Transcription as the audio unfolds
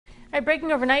All right,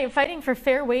 breaking overnight, fighting for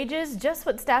fair wages, just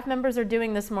what staff members are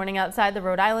doing this morning outside the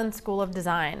Rhode Island School of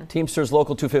Design. Teamsters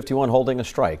Local 251 holding a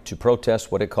strike to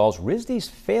protest what it calls RISD's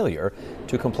failure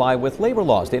to comply with labor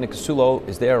laws. Dana Casulo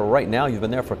is there right now. You've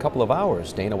been there for a couple of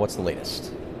hours. Dana, what's the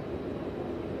latest?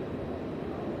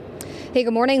 Hey,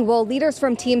 good morning. Well, leaders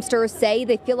from Teamsters say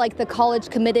they feel like the college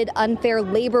committed unfair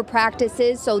labor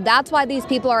practices. So that's why these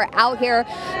people are out here.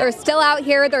 They're still out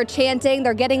here. They're chanting.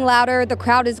 They're getting louder. The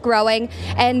crowd is growing,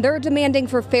 and they're demanding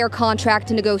for fair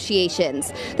contract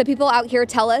negotiations. The people out here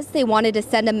tell us they wanted to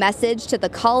send a message to the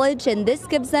college, and this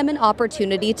gives them an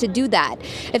opportunity to do that.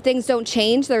 If things don't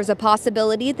change, there's a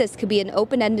possibility this could be an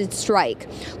open-ended strike.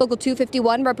 Local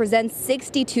 251 represents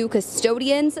 62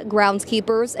 custodians,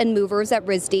 groundskeepers, and movers at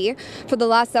RISD. For the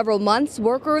last several months,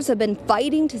 workers have been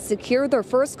fighting to secure their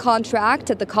first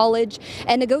contract at the college,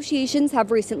 and negotiations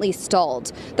have recently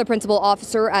stalled. The principal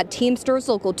officer at Teamsters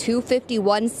Local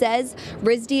 251 says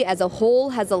RISD as a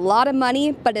whole has a lot of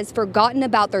money, but has forgotten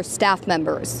about their staff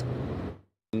members.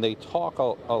 They talk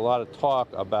a lot of talk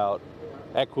about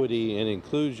equity and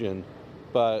inclusion,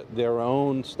 but their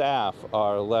own staff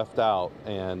are left out,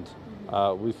 and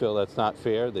we feel that's not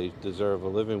fair. They deserve a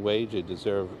living wage, they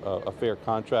deserve a fair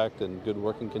contract and good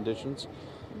working conditions,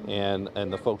 and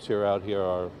the folks out here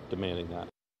are demanding that.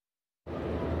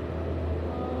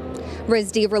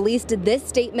 RISD released this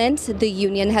statement. The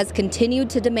union has continued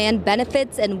to demand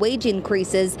benefits and wage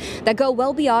increases that go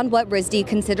well beyond what RISD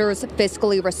considers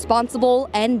fiscally responsible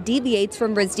and deviates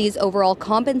from RISD's overall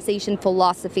compensation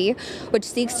philosophy, which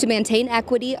seeks to maintain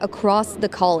equity across the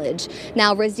college.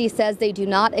 Now, RISD says they do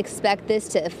not expect this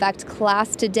to affect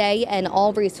class today, and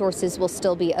all resources will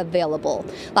still be available.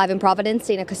 Live in Providence,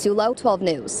 Dana Casulo, 12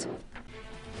 News.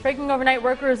 Breaking overnight,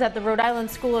 workers at the Rhode Island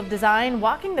School of Design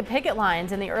walking the picket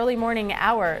lines in the early morning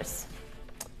hours.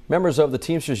 Members of the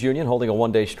Teamsters Union holding a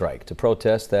one-day strike to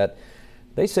protest that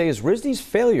they say is RISD's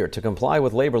failure to comply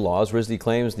with labor laws. RISD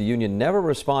claims the union never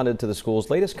responded to the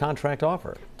school's latest contract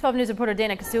offer. 12 News reporter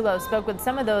Dana Casulo spoke with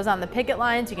some of those on the picket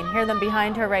lines. You can hear them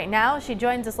behind her right now. She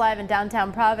joins us live in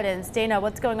downtown Providence. Dana,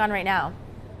 what's going on right now?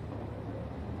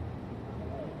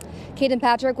 Kate and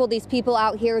Patrick, well, these people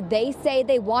out here, they say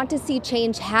they want to see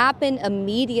change happen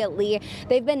immediately.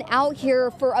 They've been out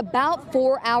here for about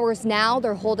 4 hours now.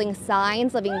 They're holding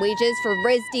signs, living wages for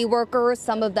RISD workers.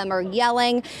 Some of them are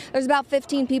yelling. There's about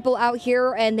 15 people out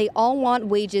here, and they all want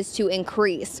wages to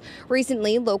increase.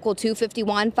 Recently, Local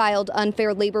 251 filed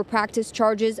unfair labor practice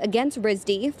charges against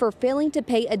RISD for failing to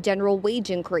pay a general wage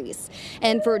increase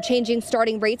and for changing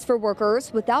starting rates for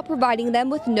workers without providing them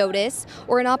with notice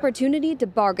or an opportunity to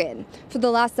bargain. For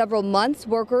the last several months,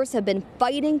 workers have been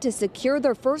fighting to secure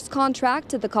their first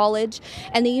contract at the college,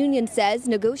 and the union says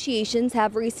negotiations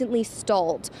have recently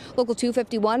stalled. Local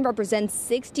 251 represents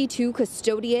 62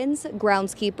 custodians,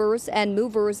 groundskeepers, and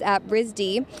movers at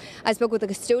RISD. I spoke with a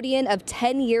custodian of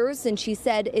 10 years, and she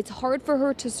said it's hard for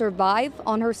her to survive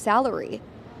on her salary.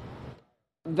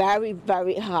 Very,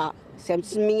 very hard.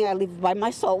 Seems to me I live by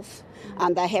myself,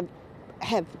 and I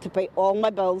have to pay all my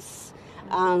bills,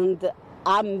 and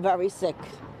I'm very sick,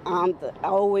 and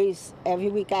every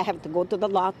week I have to go to the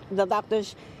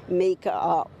doctors, make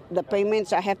the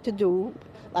payments I have to do,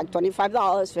 like $25,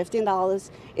 $15,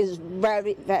 is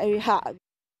very, very hard.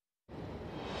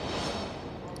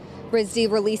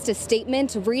 RISD released a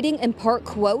statement reading in part,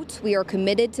 quote, "We are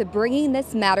committed to bringing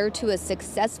this matter to a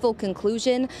successful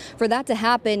conclusion. For that to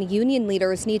happen, union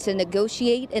leaders need to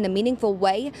negotiate in a meaningful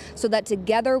way so that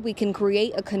together we can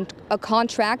create a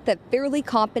contract that fairly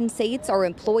compensates our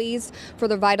employees for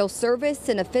their vital service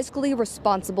in a fiscally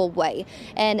responsible way."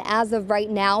 And as of right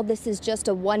now, this is just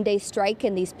a one-day strike,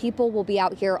 and these people will be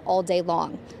out here all day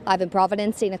long. Live in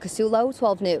Providence, Dana Casulo,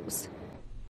 12 News.